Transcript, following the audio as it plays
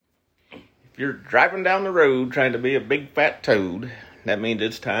you're driving down the road trying to be a big fat toad, that means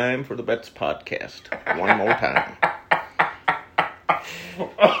it's time for the Bets Podcast. One more time.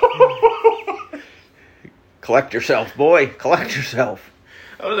 Collect yourself, boy. Collect yourself.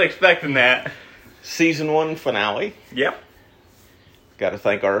 I was expecting that. Season 1 finale. Yep. Got to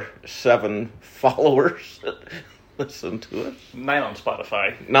thank our 7 followers that listen to us. 9 on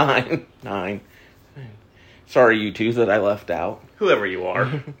Spotify. 9. Sorry, you 2 that I left out. Whoever you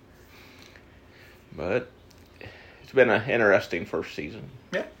are. But it's been an interesting first season.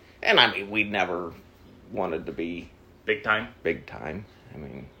 Yeah. And I mean, we never wanted to be Big time. big time. I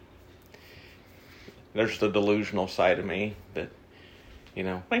mean, there's the delusional side of me that, you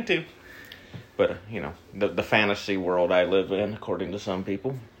know. Mine too. But, you know, the fantasy world I live in, according to some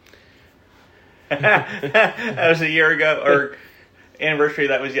people. That was a year ago, or anniversary.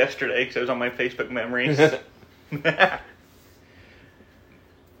 That was yesterday, because it was on my Facebook memories.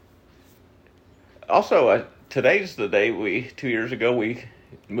 Also, today's the day 2 years ago, we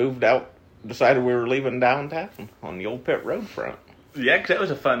moved out, decided we were leaving downtown on the old pit road front. Yeah, because that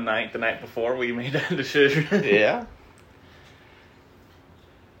was a fun night the night before we made that decision. Yeah.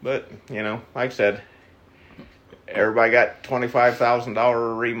 But, you know, like I said, everybody got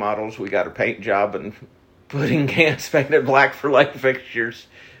 $25,000 remodels. We got a paint job and putting cans painted black for light fixtures.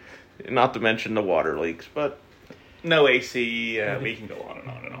 Not to mention the water leaks, but... No AC, we can go on and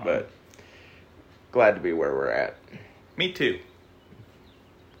on and on. But glad to be where we're at. Me too.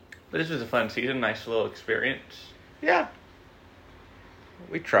 But this was a fun season, nice little experience. Yeah.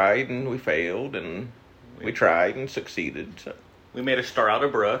 We tried and we failed and we tried and succeeded. So. We made a star out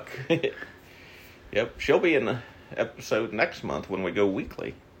of Brooke. Yep. She'll be in the episode next month when we go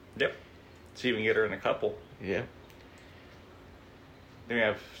weekly. Yep. See if we can get her in a couple. Yeah. Then we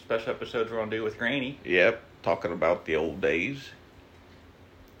have special episodes we're going to do with Granny. Yep. Talking about the old days.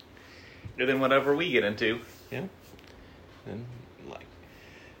 And then whatever we get into. Yeah. And like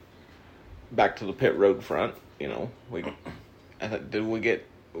back to the pit road front, you know, we had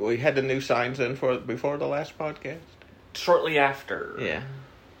the new signs in before the last podcast? Shortly after. Yeah.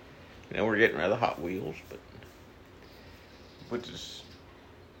 You know, we're getting rid of the Hot Wheels, but which is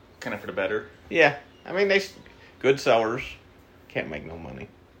kind of for the better. Yeah. I mean, they good sellers. Can't make no money.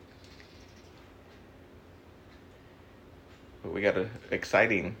 But we got an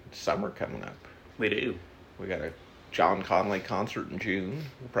exciting summer coming up. We do. We got a John Conley concert in June.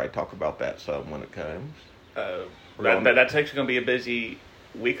 We'll probably talk about that some when it comes. That's actually going to be a busy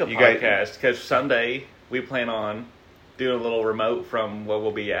week of podcast because Sunday we plan on doing a little remote from where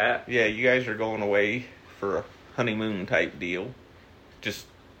we'll be at. Yeah, you guys are going away for a honeymoon type deal. Just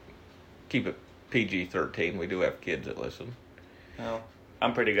keep it PG-13. We do have kids that listen. Well,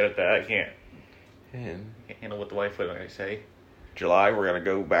 I'm pretty good at that. I can't And handle what the wife would say. July, we're going to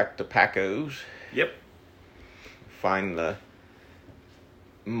go back to Paco's. Yep. Find the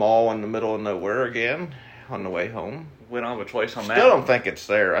mall in the middle of nowhere again on the way home. We don't have a choice on that. Still don't think it's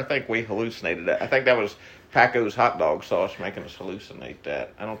there. I think we hallucinated that. I think that was Paco's hot dog sauce making us hallucinate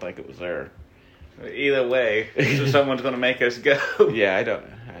that. I don't think it was there. Either way, so someone's going to make us go. Yeah,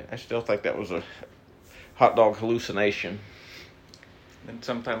 I still think that was a hot dog hallucination. And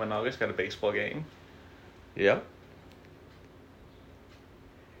sometime in August, got a baseball game. Yep.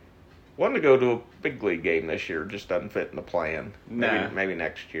 Wanted to go to a big league game this year. Just doesn't fit in the plan. Nah. Maybe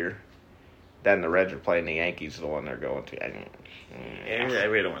next year. Then the Reds are playing the Yankees, the one they're going to. I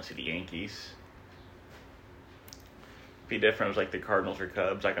really don't want to see the Yankees. Be different. It was like the Cardinals or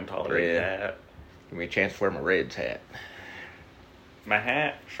Cubs. I can tolerate that. Give me a chance to wear my Reds hat. My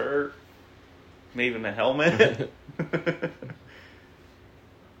hat, shirt, maybe even a helmet.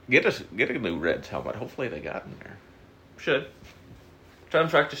 Get a new Reds helmet. Hopefully they got in there. Should. Trying to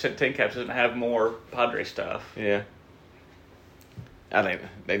practice at Tin Caps doesn't have more Padre stuff. Yeah. I think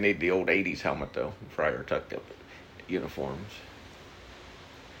they need the old 80s helmet, though. Friar tucked up uniforms.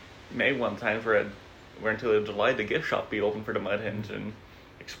 Maybe one time we're until July, the gift shop be open for the Mud Hens and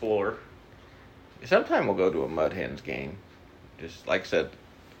explore. Sometime we'll go to a Mud Hens game. Just like I said,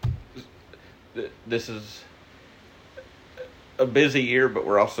 this is a busy year, but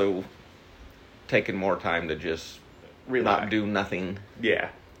we're also taking more time to just not do nothing. Yeah.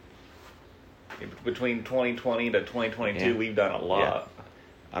 Between 2020 to 2022, we've done a lot. Yeah.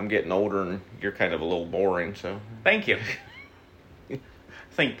 I'm getting older, and you're kind of a little boring, so... Thank you. I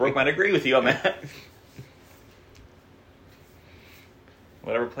think Brooke might agree with you on that.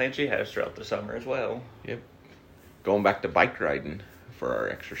 Whatever plans she has throughout the summer as well. Yep. Going back to bike riding for our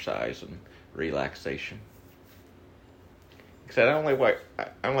exercise and relaxation. Because I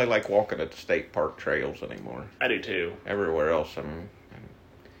only like walking at the state park trails anymore. I do too. Everywhere else,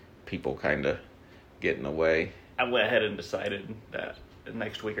 people kind of get in the way. I went ahead and decided that the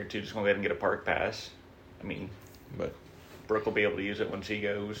next week or two, just going to go ahead and get a park pass. I mean, but Brooke will be able to use it when she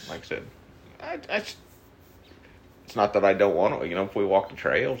goes. Like I said, it's not that I don't want to. If we walk the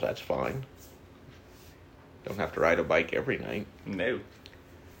trails, that's fine. Don't have to ride a bike every night. No.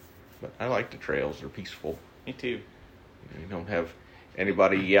 But I like the trails. They're peaceful. Me too. You don't have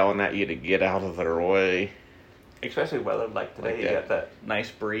anybody yelling at you to get out of their way. Especially weather like today. You got that nice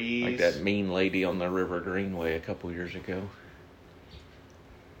breeze. Like that mean lady on the River Greenway a couple years ago.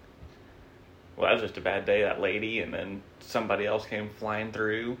 Well, that was just a bad day, that lady, and then somebody else came flying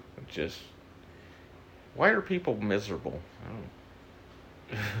through. Why are people miserable?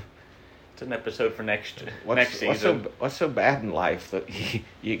 It's an episode for next season. What's so bad in life that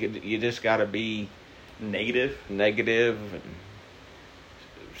you just got to be negative and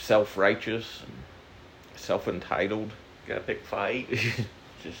self-righteous and self-entitled? Got to pick fight.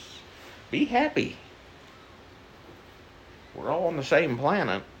 Just be happy. We're all on the same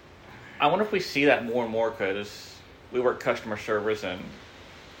planet. I wonder if we see that more and more because we work customer service and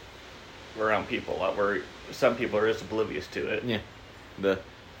we're around people where some people are just oblivious to it. Yeah. The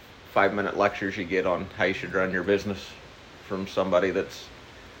 5-minute lectures you get on how you should run your business from somebody that's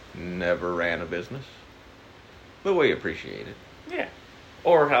never ran a business. But we appreciate it. Yeah.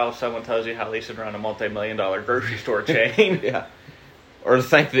 Or how someone tells you how they should run a multi-million-dollar grocery store chain. Yeah. Or to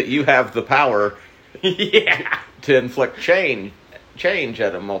think that you have the power to inflict change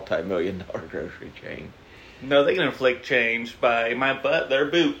at a multi-million-dollar grocery chain. No, they can inflict change by my butt, their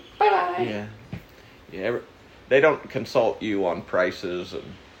boot. Bye-bye. Yeah. They don't consult you on prices and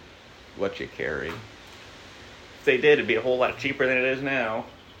what you carry. If they did, it'd be a whole lot cheaper than it is now.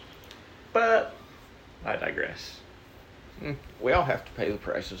 But I digress. We all have to pay the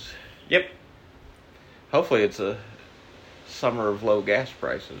prices. Yep. Hopefully it's a summer of low gas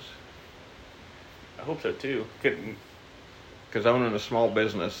prices. I hope so, too. Because owning a small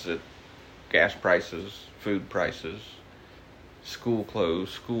business, gas prices, food prices, school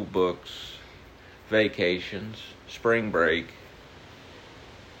clothes, school books, vacations, spring break.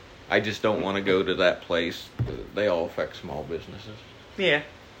 I just don't want to go to that place. They all affect small businesses. Yeah.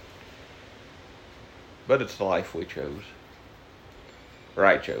 But it's the life we chose. Or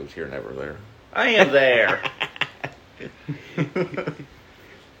I chose. You're never there. I am there.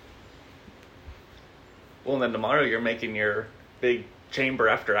 Well, then tomorrow you're making your big Chamber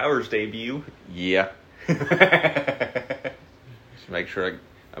After Hours debut. Yeah. Just make sure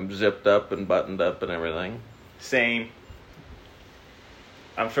I'm zipped up and buttoned up and everything. Same.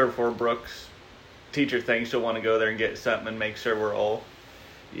 I'm sure before Brooks' teacher thing, she'll want to go there and get something and make sure we're all...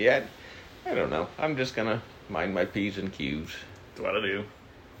 Yeah, I don't know. I'm just going to mind my P's and Q's. That's what I do.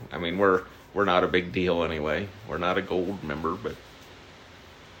 I mean, we're not a big deal anyway. We're not a gold member, but...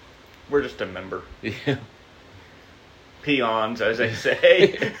 We're just a member. Yeah. Peons, as they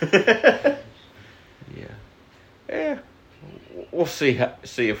say. Yeah. We'll see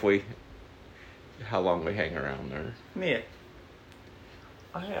how long we hang around there. Yeah.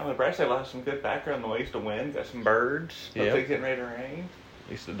 I'm impressed. They have some good background noise to wind. Got some birds. Looks like it's getting ready to rain.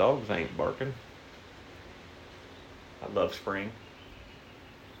 At least the dogs ain't barking. I love spring.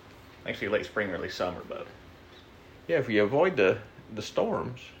 Actually, late spring, early summer, but... Yeah, if you avoid the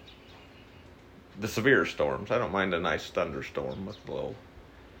storms, the severe storms. I don't mind a nice thunderstorm with a little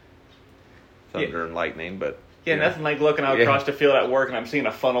thunder and lightning, but... Yeah, nothing like looking out across the field at work and I'm seeing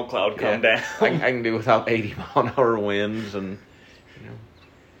a funnel cloud come down. I can do without 80-mile-an-hour winds and,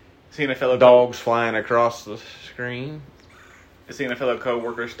 seeing a fellow dogs flying across the screen. Seeing a fellow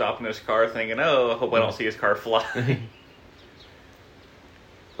coworker stop in his car thinking, I hope I don't see his car fly.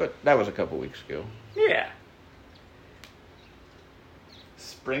 But that was a couple weeks ago. Yeah.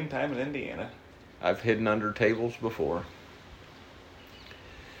 Springtime in Indiana. I've hidden under tables before.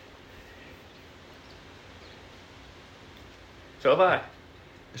 So have I. I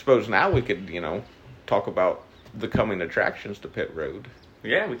suppose now we could, talk about the coming attractions to Pit Road.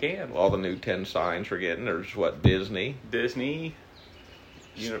 Yeah, we can. All the new 10 signs we're getting. There's Disney,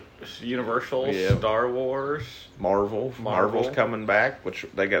 Universal, Star Wars, Marvel's coming back, which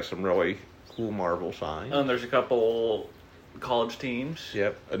they got some really cool Marvel signs. And there's a couple college teams.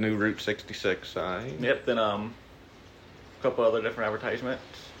 Yep, a new Route 66 sign. Yep, then a couple other different advertisements.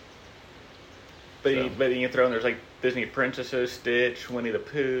 But you can throw in, there's like Disney Princesses, Stitch, Winnie the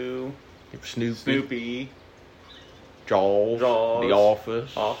Pooh, Snoopy, Jaws, The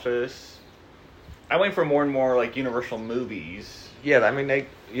Office. I wait for more and more like Universal movies. Yeah, I mean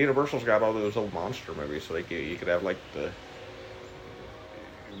Universal's got all those old monster movies, so you could have like the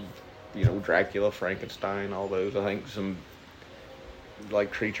Dracula, Frankenstein, all those. I think some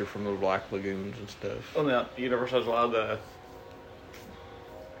like Creature from the Black Lagoons and stuff. Well, now, Universal has a lot of the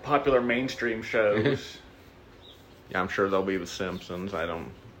popular mainstream shows. Yeah, I'm sure they'll be The Simpsons.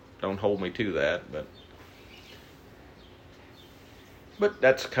 Don't hold me to that, but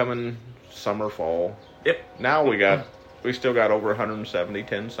that's coming summer, fall. Yep. Now we still got over 170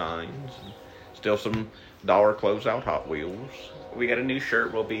 10 signs, and still some dollar closeout Hot Wheels. We got a new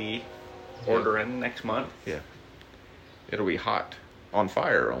shirt we'll be ordering next month. Yeah. It'll be hot, on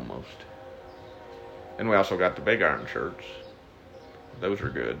fire almost. And we also got the Big Iron shirts. Those are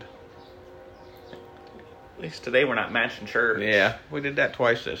good. At least today we're not matching shirts. Yeah, we did that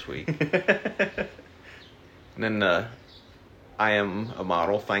twice this week. And then I Am a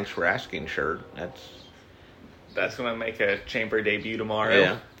Model, Thanks for Asking shirt. That's going to make a chamber debut tomorrow.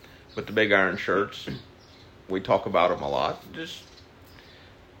 Yeah. With the Big Iron shirts, we talk about them a lot. Just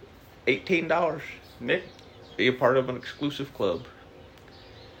 $18. Nick? Be a part of an exclusive club.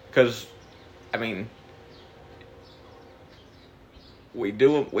 Because, I mean, we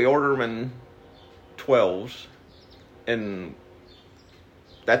order them in 12s, and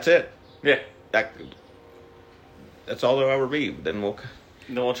that's it. Yeah. That's all there'll ever be. Then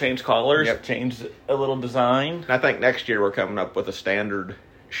we'll change colors, change a little design. I think next year we're coming up with a standard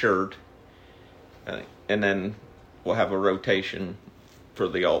shirt, and then we'll have a rotation for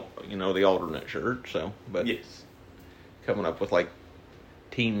the alternate shirt. So, but yes, coming up with like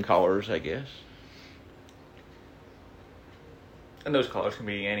team colors, I guess. And those colors can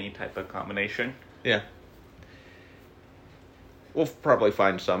be any type of combination. Yeah. We'll probably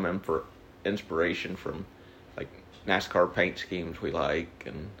find some inspiration from like NASCAR paint schemes we like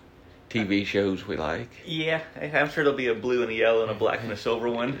and TV shows we like. Yeah, I'm sure there'll be a blue and a yellow and a black and a silver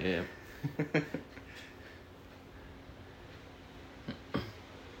one. Yeah.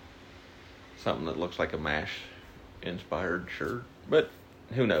 Something that looks like a MASH inspired shirt. But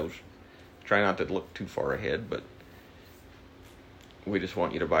who knows? Try not to look too far ahead, but we just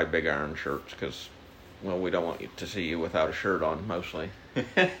want you to buy Big Iron shirts because, well, we don't want you to see you without a shirt on, mostly.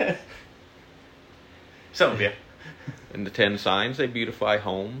 Some of you. And the 10 signs, they beautify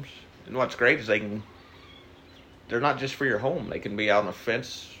homes. And what's great is they're not just for your home. They can be out on a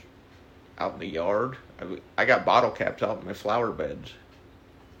fence, out in the yard. I got bottle caps out in my flower beds.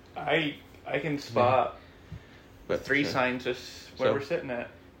 I can spot but 3 signs just where we're sitting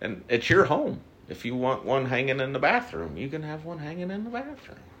at. And it's your home. If you want one hanging in the bathroom, you can have one hanging in the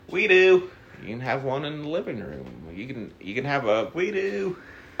bathroom. We do. You can have one in the living room. You can have a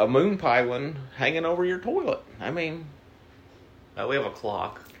moon pylon hanging over your toilet. I mean, we have a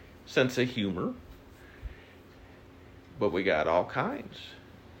clock. Sense of humor. But we got all kinds.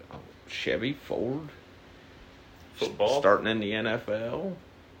 Chevy, Ford, football, starting in the NFL,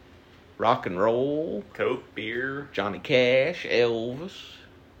 rock and roll, Coke, beer, Johnny Cash, Elvis.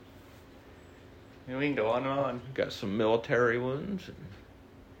 We can go on and on. Got some military ones.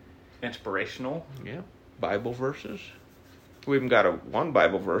 Inspirational. Yeah. Bible verses. We even got one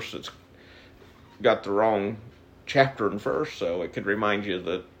Bible verse that's got the wrong chapter and verse, so it could remind you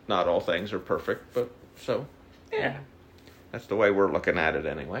that not all things are perfect, but so. Yeah. That's the way we're looking at it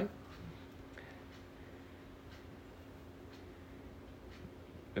anyway.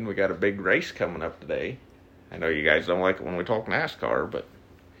 And we got a big race coming up today. I know you guys don't like it when we talk NASCAR, but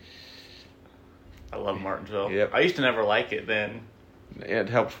I love Martinsville. Yep. I used to never like it then. It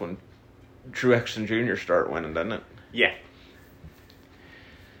helps when Truex and Jr. start winning, doesn't it? Yeah.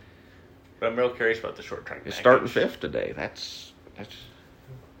 But I'm real curious about the short track. It's starting 5th today. That's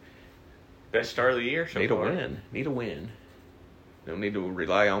best start of the year so far. Need a win. Don't need to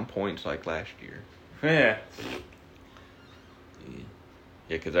rely on points like last year. Yeah.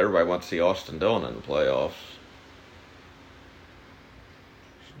 Yeah, because everybody wants to see Austin Dillon in the playoffs.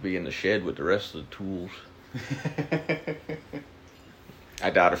 Should be in the shed with the rest of the tools. I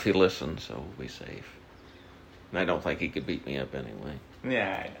doubt if he listens, so we'll be safe. And I don't think he could beat me up anyway.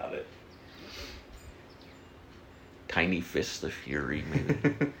 Yeah, I doubt it. Tiny Fist of Fury,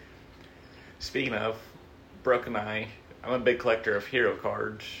 maybe. Speaking of, Brooke and I'm a big collector of hero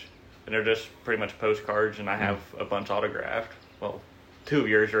cards. And they're just pretty much postcards, and I have a bunch autographed. Well, 2 of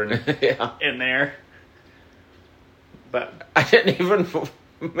yours are in there. But I didn't even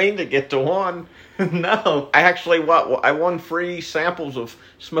mean to get to one. No. I won free samples of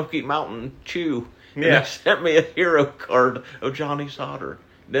Smoky Mountain Chew. And Yeah. they sent me a hero card of Johnny Sauter.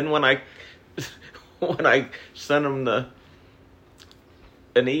 Then when I sent them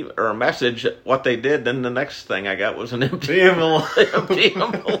a message, what they did, then the next thing I got was an empty envelope.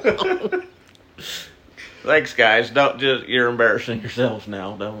 Thanks, guys. You're embarrassing yourselves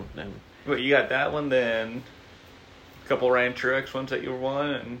now. Don't. But you got that one then. couple Ryan Truex ones that you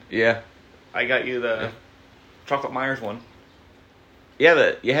won, and Yeah. I got you the Chocolate Myers one.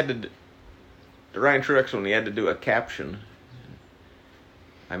 Yeah, you had to... The Ryan Truex one, you had to do a caption.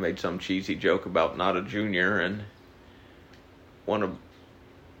 I made some cheesy joke about not a junior, and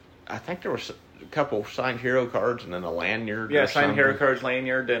I think there was a couple signed hero cards and then a lanyard. Yeah, or signed something. hero cards,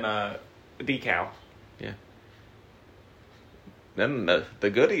 lanyard, and a decal. Yeah. Then the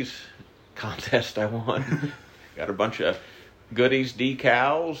goodies contest I won. Got a bunch of goodies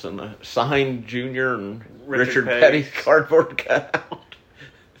decals and a signed Junior and Richard Petty cardboard cutout.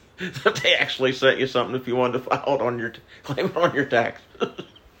 They actually sent you something if you wanted to file it on your claim it on your tax.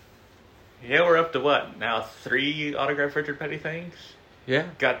 Yeah, we're up to what now? 3 autographed Richard Petty things. Yeah,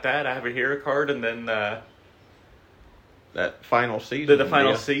 Got that. I have a hero card, and then that final season. the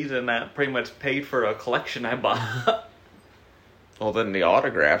final season that pretty much paid for a collection I bought. Well, then the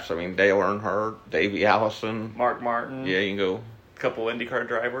autographs. I mean, Dale Earnhardt, Davey Allison, Mark Martin. Yeah, you can go. A couple IndyCar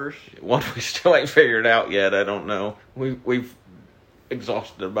drivers. One we still ain't figured out yet. I don't know. We've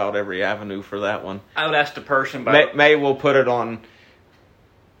exhausted about every avenue for that one. I would ask the person about. May we'll put it on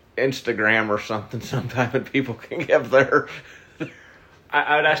Instagram or something sometime, and people can give their.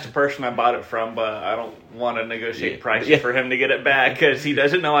 I would ask the person I bought it from, but I don't want to negotiate prices Yeah. for him to get it back because he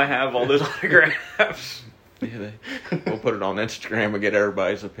doesn't know I have all those autographs. Yeah, we'll put it on Instagram and get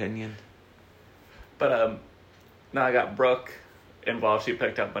everybody's opinion. But now I got Brooke involved. She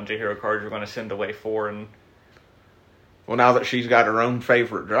picked up a bunch of hero cards we're going to send away for, and Well, now that she's got her own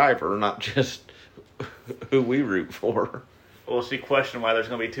favorite driver, not just who we root for. we'll see. Question why there's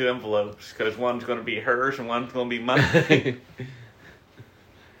going to be 2 envelopes because one's going to be hers and one's going to be mine.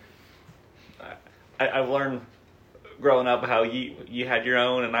 I've learned growing up how you had your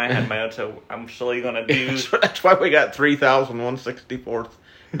own and I had my own, so I'm slowly going to do. That's why we got 3,164th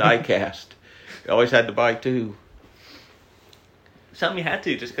diecast. You always had to buy 2. Something you had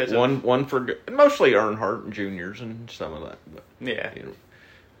to just because One for mostly Earnhardt and juniors and some of that. But, yeah. you know,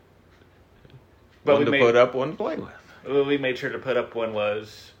 But one to put up, one to play with. Well, we made sure to put up one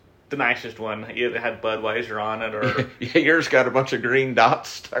was the nicest one. Either had Budweiser on it or Yeah, yours got a bunch of green dots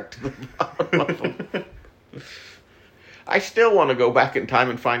stuck to the bottom of them. I still want to go back in time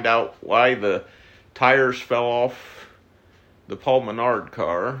and find out why the tires fell off the Paul Menard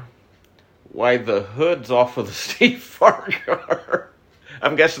car, why the hood's off of the Steve Farr car.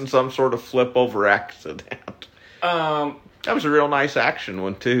 I'm guessing some sort of flip over accident. That was a real nice action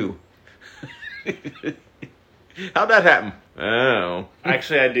one too. How'd that happen? Oh.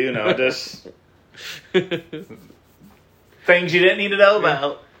 actually I do know just things you didn't need to know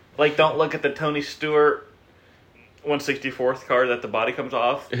about. Like don't look at the Tony Stewart 164th car that the body comes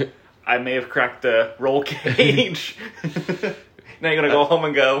off. I may have cracked the roll cage. Now you're gonna go home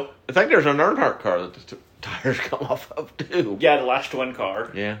and go. I think there's an Earnhardt car that the tires come off of too. Yeah, the last one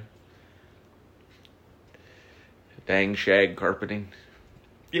car. Yeah. Dang shag carpeting.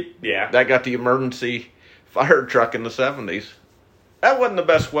 Yep. Yeah. That got the emergency fire truck in the 70s. That wasn't the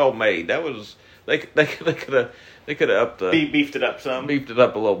best well made. That was they could have upped the Beefed it up some. beefed it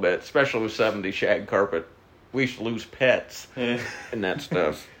up a little bit, especially with 70 shag carpet. We used to lose pets Yeah. and that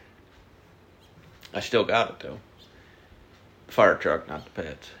stuff. I still got it though. The fire truck, not the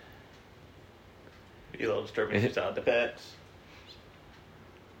pets. You little disturbances out the pets.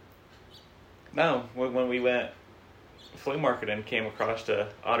 No, when we went flea market and came across the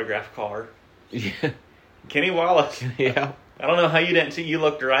autographed car, Yeah. Kenny Wallace. Yeah. I don't know how you didn't see. You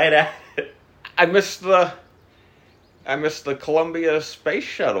looked right at it. I missed the Columbia Space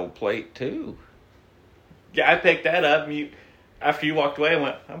Shuttle plate too. Yeah, I picked that up. And after you walked away, I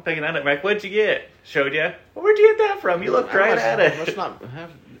went, I'm picking that up. Mike, what'd you get? Showed you. Well, where'd you get that from? You looked right at it. Must not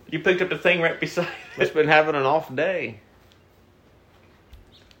You picked up the thing right beside must it. been having an off day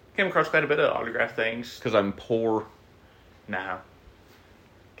Came across quite a bit of autograph things. because I'm poor. No.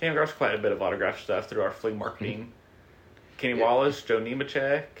 Came across quite a bit of autograph stuff through our flea marketing. Kenny Yeah. Wallace, Joe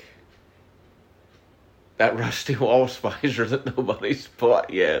Nemechek. That Rusty Wallace visor that nobody's bought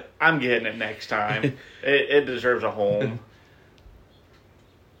yet. I'm getting it next time. It deserves a home.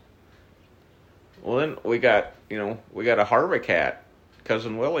 Well, then we got a Harvick hat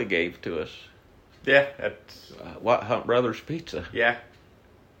Cousin Willie gave to us. Yeah, that's What Hunt Brothers Pizza? yeah.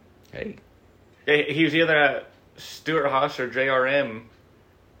 Hey, He was either at Stuart Haas or JRM,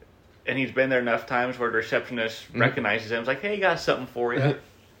 and he's been there enough times where the receptionist recognizes him. It's like, hey, got something for you.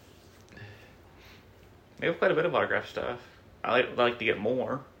 They have quite a bit of autograph stuff. I like to get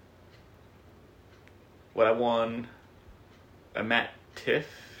more. What I won, a Matt Tift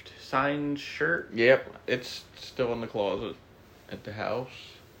signed shirt. yep, it's still in the closet at the house.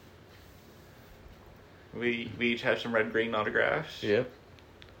 We each have some red green autographs. Yep.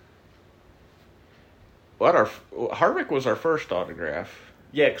 Harvick was our first autograph.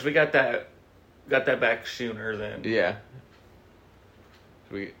 Yeah, because we got that back sooner than. Yeah.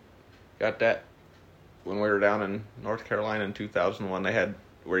 We got that when we were down in North Carolina in 2001. They had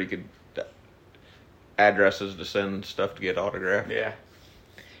where you could addresses to send stuff to get autographed. Yeah.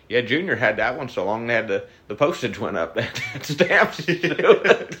 Yeah, Junior had that one so long they had the postage went up. That stamps.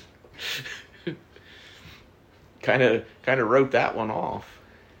 Kind of wrote that one off.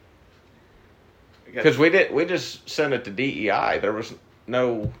 Because we just sent it to DEI. There was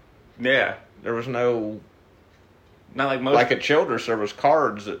no. Yeah. There was no. Not like most. Like at Childress, there was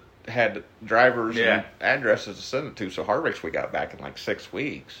cards that had drivers and addresses to send it to. So Harvick's we got back in like 6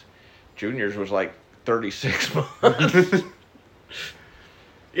 weeks. Junior's was like 36 months.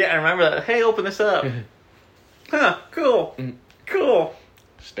 Yeah, I remember that. Hey, open this up. Huh, cool. Cool.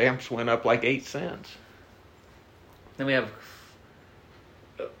 Stamps went up like 8 cents. Then we have,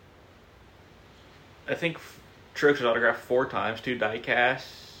 I think, Truex was autographed 4 times, 2 die-cast.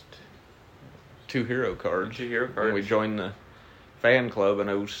 2 hero cards. 2 hero When cards. we joined the fan club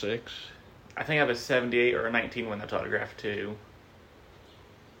in 06. I think I have a 78 or a 19 when that's autographed too.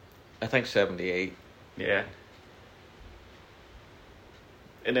 I think 78. Yeah.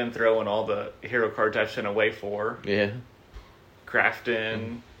 And then throw in all the hero cards I've sent away for. Yeah.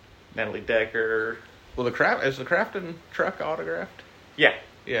 Crafton, Natalie Decker. Well, is the Crafton truck autographed? Yeah.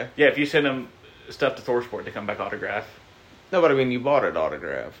 Yeah. Yeah, if you send them stuff to ThorSport, they come back autographed. No, but I mean, you bought it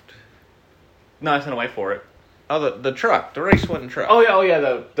autographed. No, I sent away for it. Oh, the truck. The race winning truck. Oh yeah,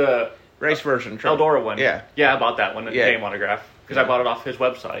 the race version truck. Eldora one. Yeah. Yeah, I bought that one. It Yeah. came autographed. Because I bought it off his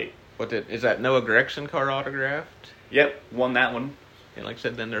website. Is that Noah Gregson car autographed? Yep, won that one. And like I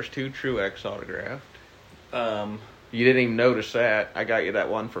said, then there's 2 Truex autographed. Um, You didn't even notice that. I got you that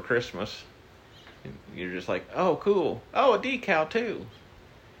one for Christmas. And you're just like, oh, cool. Oh, a decal, too.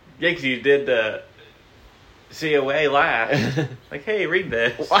 yeah, because you did the COA last. Like, hey, read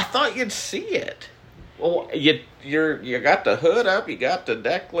this. Well, I thought you'd see it. Well, You got the hood up, you got the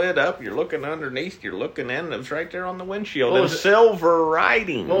deck lid up, you're looking underneath, you're looking in, and it was right there on the windshield. What It was was it? silver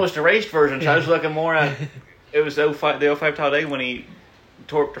writing. what was the raced version? So I was looking more at, it was the 05 Talladega when he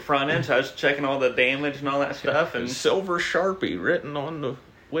torqued the front end, so I was checking all the damage and all that stuff. And silver Sharpie written on the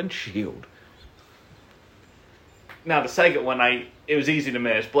windshield. now the second one, it was easy to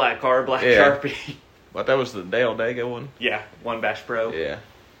miss. Black car, black Yeah. Sharpie. But that was the Dale Daga one? Yeah, one Bash Pro. Yeah.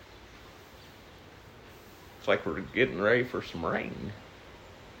 It's like we're getting ready for some rain.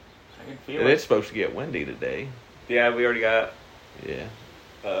 I can feel And it. it's supposed to get windy today. Yeah, we already got Yeah.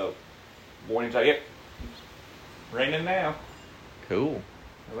 warnings out. Yep. Raining now. Cool.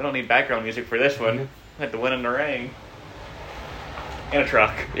 We don't need background music for this one. We had to win in the rain. And a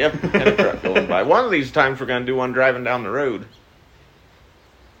truck. Yep, and a truck going by. One of these times we're going to do one driving down the road.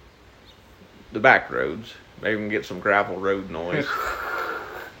 The back roads. Maybe we can get some gravel road noise.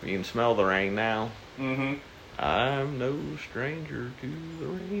 You can smell the rain now. Mm-hmm. I'm no stranger to the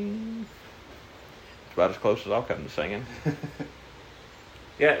rain. It's about as close as I'll come to singing.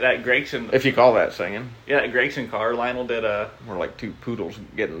 Yeah, that Gregson. If you call that singing. Yeah, that Gregson car. Lionel did a. We're like 2 poodles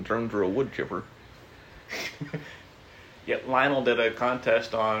getting thrown through a wood chipper. Yeah, Lionel did a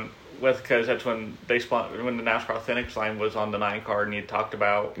contest because that's when when the NASCAR Authentics line was on the 9 card, and you talked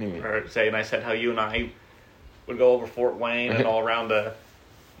about and I said how you and I would go over Fort Wayne and all around the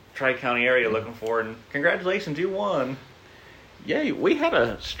Tri-County area looking for, and congratulations, you won. Yeah, we had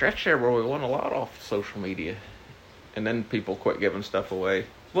a stretch there where we won a lot off social media. And then people quit giving stuff away.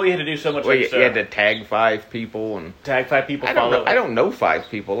 Well, you had to do so much. Well, you had to tag 5 people and tag 5 people. I don't know 5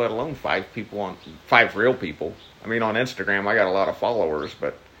 people, let alone 5 people 5 real people. I mean, on Instagram, I got a lot of followers,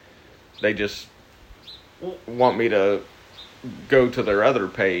 but they just want me to go to their other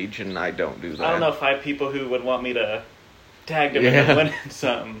page, and I don't do that. I don't know 5 people who would want me to tag them and win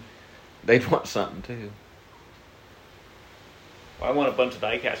something. They'd want something too. Well, I won a bunch of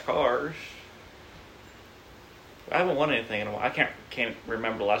diecast cars. I haven't won anything in a while. I can't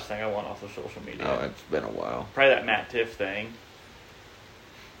remember the last thing I won off of social media. Oh, it's been a while. Probably that Matt Tiff thing.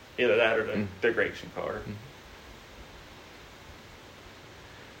 Either that or the Gregson car.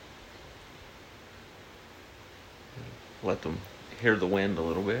 Let them hear the wind a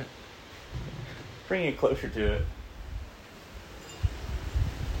little bit. Bring it closer to it.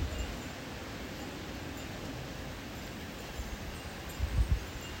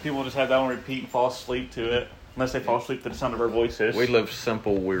 People just have that on repeat and fall asleep to it. Unless they fall asleep to the sound of our voices. We live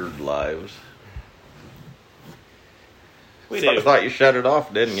simple, weird lives. We I do. thought you shut it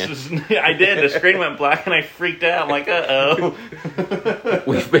off, didn't you? I did. The screen went black and I freaked out. I'm like, uh-oh.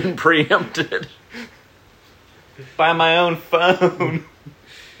 We've been preempted. By my own phone.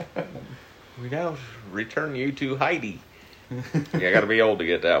 We now return you to Heidi. Yeah, I got to be old to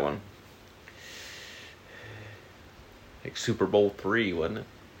get that one. Like Super Bowl III, wasn't it?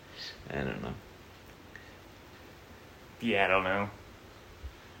 I don't know. Yeah, I don't know.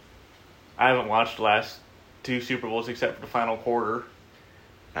 I haven't watched the last 2 Super Bowls except for the final quarter.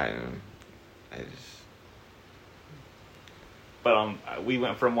 I just... But we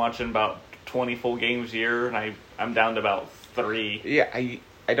went from watching about 20 full games a year, and I'm down to about 3. Yeah, I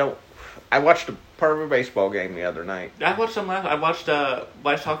don't... I watched a part of a baseball game the other night. I watched some last. I watched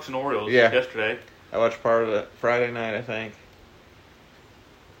White Sox and Orioles yesterday. I watched part of the Friday night, I think.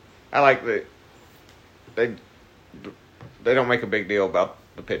 I like they don't make a big deal about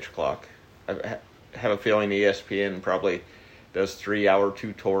the pitch clock. I have a feeling ESPN probably does 3-hour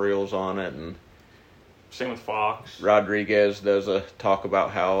tutorials on it, and same with Fox. Rodriguez does a talk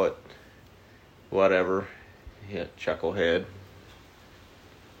about how it, whatever. Yeah, chucklehead.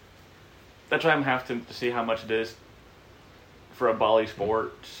 That's why I'm having to see how much it is for a Bally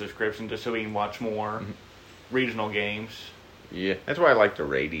Sports subscription, just so we can watch more regional games. Yeah, that's why I like the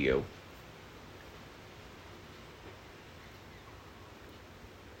radio.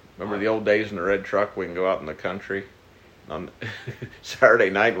 Remember the old days in the red truck? We can go out in the country. On Saturday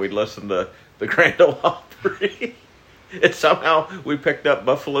night, we'd listen to the Grand Ole Opry. And somehow we picked up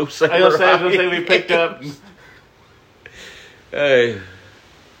Buffalo Sabre. I was going to say we picked up... Hey.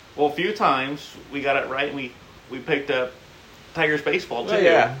 Well, a few times we got it right, and we picked up Tigers baseball, too. Oh,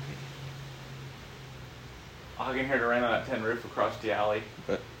 yeah. I can hear the rain on that tin roof across the alley.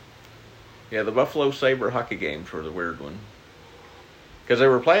 But yeah, the Buffalo Sabre hockey games were the weird one. Because they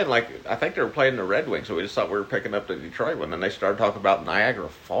were playing, I think they were playing the Red Wings, so we just thought we were picking up the Detroit one. And they started talking about Niagara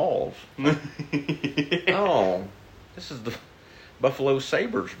Falls. Yeah. Oh, this is the Buffalo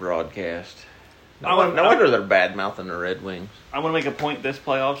Sabres broadcast. No wonder they're bad-mouthing the Red Wings. I want to make a point this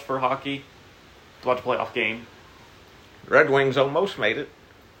playoffs for hockey to watch a playoff game. Red Wings almost made it.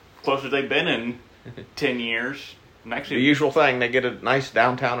 Closer they've been in 10 years. And actually, the usual thing, they get a nice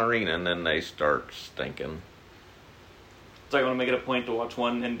downtown arena and then they start stinking. So I want to make it a point to watch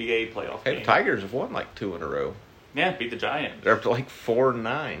one NBA playoff game. The Tigers have won 2 in a row. Yeah, beat the Giants. They're up to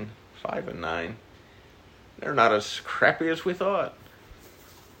 4-9, 5-9. They're not as crappy as we thought.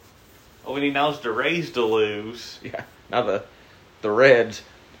 All we need now is the Rays to lose. Yeah, now the Reds,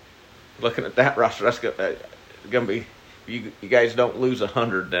 looking at that roster, that's going to be, you guys don't lose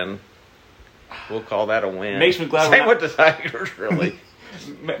 100, then we'll call that a win. Makes me glad. Same with the Tigers, really.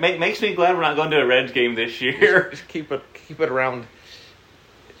 Makes me glad we're not going to a Reds game this year. Just keep it around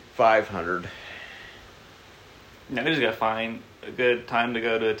 500. Now we just got to find a good time to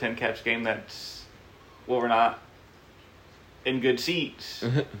go to a 10 Caps game that's, we're not in good seats.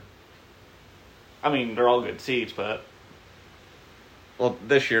 I mean, they're all good seats, but... Well,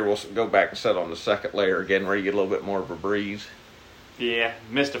 this year we'll go back and sit on the second layer again where you get a little bit more of a breeze. Yeah,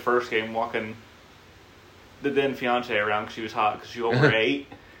 missed the first game walking the then fiance around because she was hot because she overate.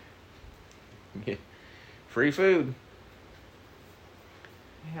 Yeah. Free food.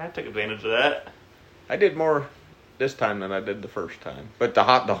 Yeah, I took advantage of that. I did more this time than I did the first time. But the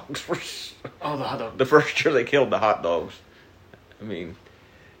hot dogs were... Oh, the hot dogs. The first year they killed the hot dogs. I mean,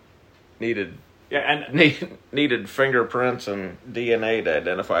 needed fingerprints and DNA to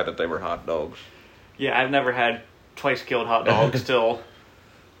identify that they were hot dogs. Yeah, I've never had twice killed hot dogs till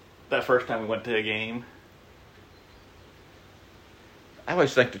that first time we went to a game. I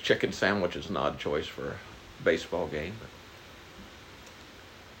always think the chicken sandwich is an odd choice for a baseball game.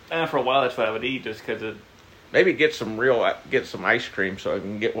 And for a while, that's what I would eat, just because it... Maybe get some ice cream so I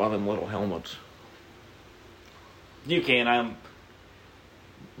can get one of them little helmets. You can.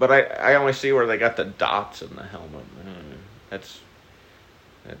 But I only see where they got the dots in the helmet. That's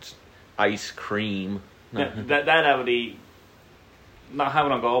ice cream. That I would eat. Not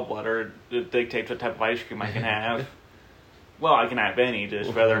having a gallbladder, it dictates what type of ice cream I can have. Well, I can have any,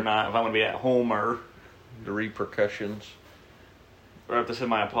 just whether or not, if I'm going to be at home or... The repercussions. Or I have to send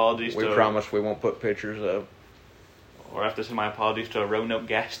my apologies We promise we won't put pictures up. Or I have to send my apologies to a Roanoke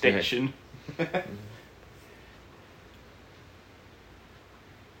gas station.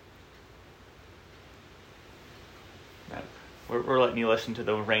 We're letting you listen to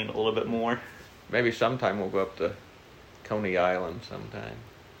the rain a little bit more. Maybe sometime we'll go up to Coney Island sometime.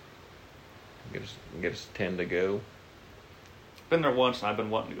 Get us 10 to go. Been there once, and I've been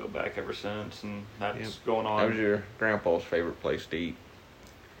wanting to go back ever since, and that's going on. That was your grandpa's favorite place to eat.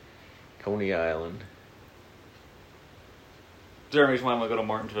 Coney Island. Is there a reason why I'm going to go to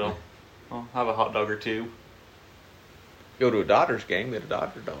Martinsville? I'll have a hot dog or two. Go to a Dodgers game, get a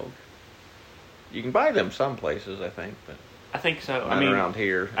Dodger dog. You can buy them some places, I think, but I think so. not around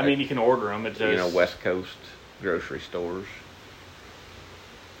here. I mean, you can order them. It's just, West Coast grocery stores.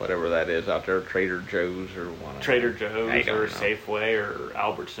 Whatever that is out there, Trader Joe's or one of Trader them. Joe's or Safeway or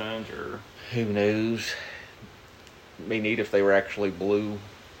Albertsons or... Who knows? It'd be neat if they were actually blue.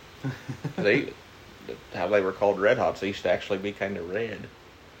 How they were called Red Hots, they used to actually be kind of red.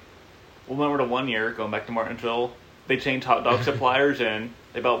 Well, remember the one year, going back to Martinsville, they changed hot dog suppliers and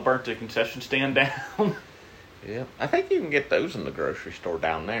they about burnt the concession stand down. Yeah, I think you can get those in the grocery store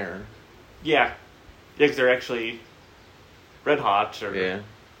down there. Yeah, because they're actually Red Hots or... Yeah.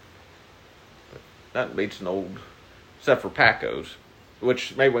 That beats an old, except for Pacos,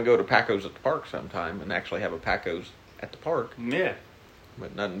 which maybe we can go to Pacos at the park sometime and actually have a Pacos at the park. Yeah.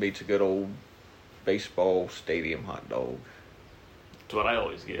 But nothing beats a good old baseball stadium hot dog. That's what I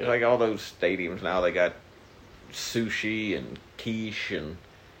always get. Like all those stadiums now, they got sushi and quiche and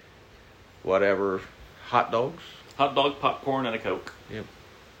whatever. Hot dogs. Hot dog, popcorn, and a Coke. Yep.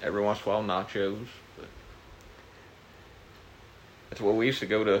 Every once in a while, nachos. But that's what we used to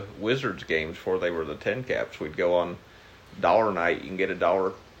go to Wizards games for. They were the 10 caps. We'd go on dollar night. You can get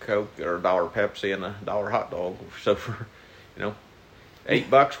 $1 Coke or $1 Pepsi and $1 hot dog. So for,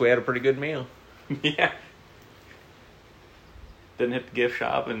 $8, we had a pretty good meal. Yeah. Didn't hit the gift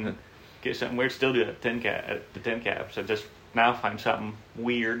shop and get something weird. Still do that 10 caps. So just now find something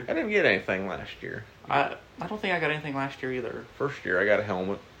weird. I didn't get anything last year. I don't think I got anything last year either. First year I got a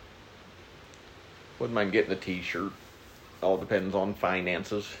helmet. Wouldn't mind getting a t-shirt. All depends on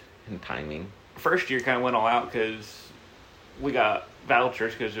finances and timing. First year kind of went all out because we got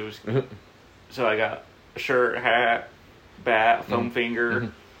vouchers because it was... So I got a shirt, hat, bat, foam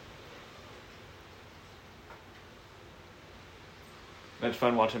finger. It's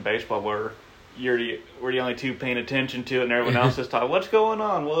fun watching baseball where we're the only two paying attention to it and everyone else is talking, what's going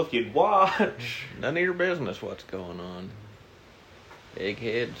on? Well, if you'd watch. None of your business what's going on.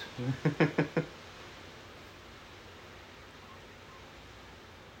 Eggheads.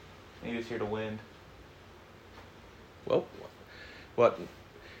 Need us here to win. Well,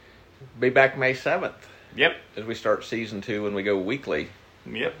 be back May 7th. Yep. As we start season 2 and we go weekly.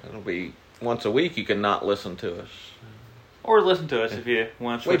 Yep. It'll be once a week. You can not listen to us. Or listen to us if you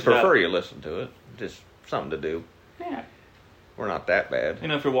want to switch We prefer you listen to it. Just something to do. Yeah. We're not that bad.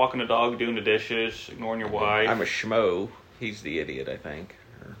 If you're walking the dog, doing the dishes, ignoring your wife. I'm a schmo. He's the idiot, I think.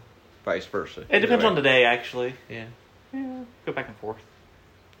 Or vice versa. It depends on the day, actually. Yeah. Yeah. Go back and forth.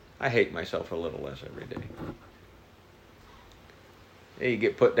 I hate myself a little less every day. Yeah, you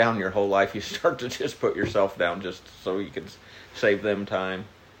get put down your whole life. You start to just put yourself down just so you can save them time.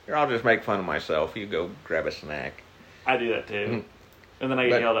 Or I'll just make fun of myself. You go grab a snack. I do that too. And then I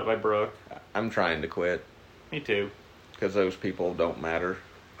get yelled at by Brooke. I'm trying to quit. Me too. Because those people don't matter.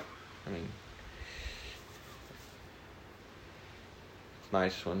 I mean, it's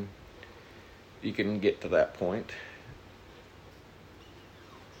nice when you can get to that point.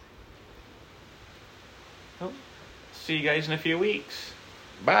 Well, see you guys in a few weeks.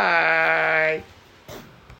 Bye!